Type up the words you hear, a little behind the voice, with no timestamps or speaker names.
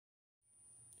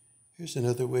Here's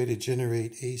another way to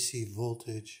generate AC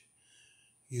voltage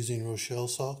using Rochelle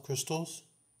Salt crystals.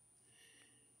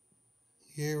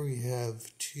 Here we have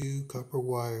two copper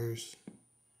wires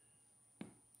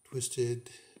twisted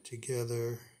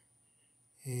together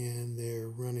and they're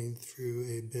running through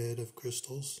a bed of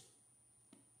crystals.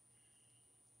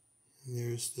 And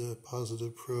there's the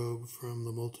positive probe from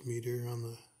the multimeter on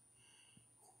the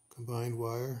combined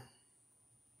wire.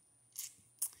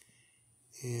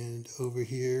 And over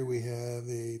here we have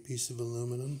a piece of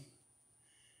aluminum,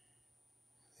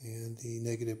 and the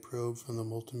negative probe from the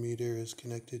multimeter is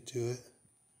connected to it.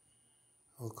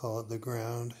 We'll call it the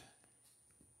ground.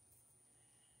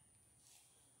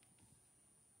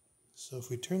 So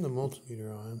if we turn the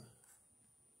multimeter on,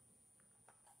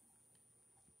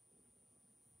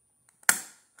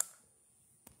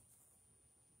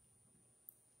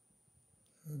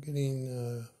 we're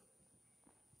getting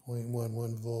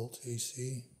 0.11 volts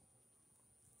AC.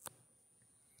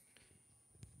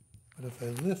 But if I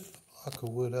lift the block of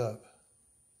wood up,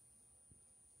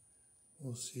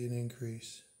 we'll see an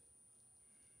increase.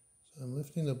 So I'm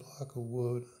lifting the block of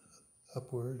wood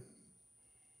upward,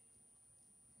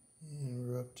 and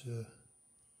we're up to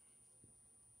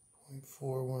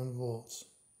 0.41 volts.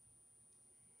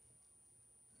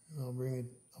 And I'll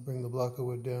bring the block of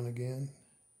wood down again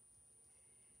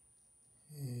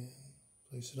and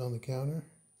place it on the counter.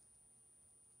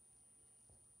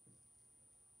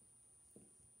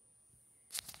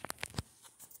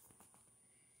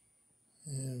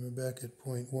 And we're back at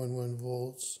 0.11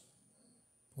 volts,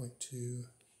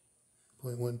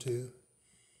 0.12,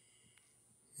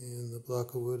 and the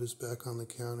block of wood is back on the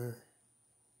counter.